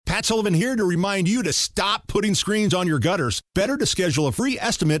Matt Sullivan here to remind you to stop putting screens on your gutters. Better to schedule a free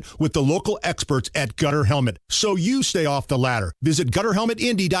estimate with the local experts at Gutter Helmet so you stay off the ladder. Visit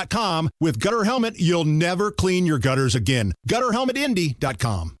gutterhelmetindy.com. With Gutter Helmet, you'll never clean your gutters again.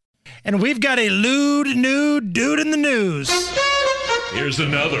 Gutterhelmetindy.com. And we've got a lewd, nude dude in the news. Here's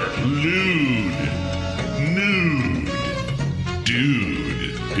another lewd, nude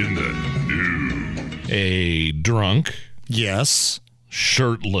dude in the news. A drunk, Yes.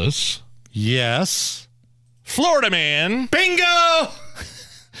 shirtless, Yes. Florida man Bingo!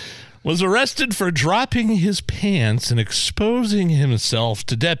 was arrested for dropping his pants and exposing himself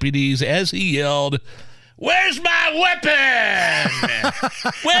to deputies as he yelled, "Where's my weapon?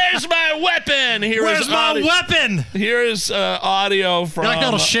 Where's my weapon?" Where's my weapon? Here is audio from... You like that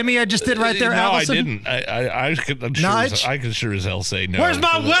little shimmy I just did right there, No, Allison? I didn't. I can sure as hell say no. Where's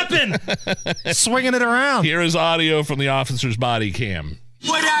my weapon? Swinging it around. Here is audio from the officer's body cam.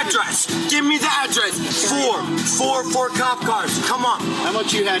 What address? Give me the address. Four cop cars. Come on. How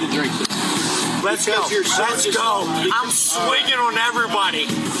much you had to drink this? Let's go. Let's go. I'm swinging on everybody.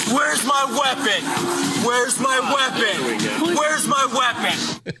 Where's my weapon? Where's my weapon? Where's my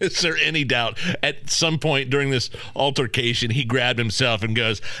weapon? Is there any doubt at some point during this altercation he grabbed himself and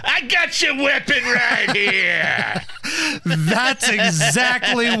goes, "I got your weapon right here"? That's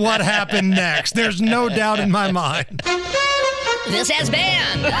exactly what happened next. There's no doubt in my mind. This has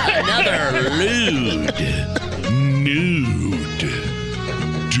been Another lewd, nude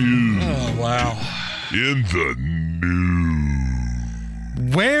dude Oh, wow. In the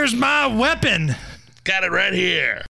news. Where's my weapon? got it right here.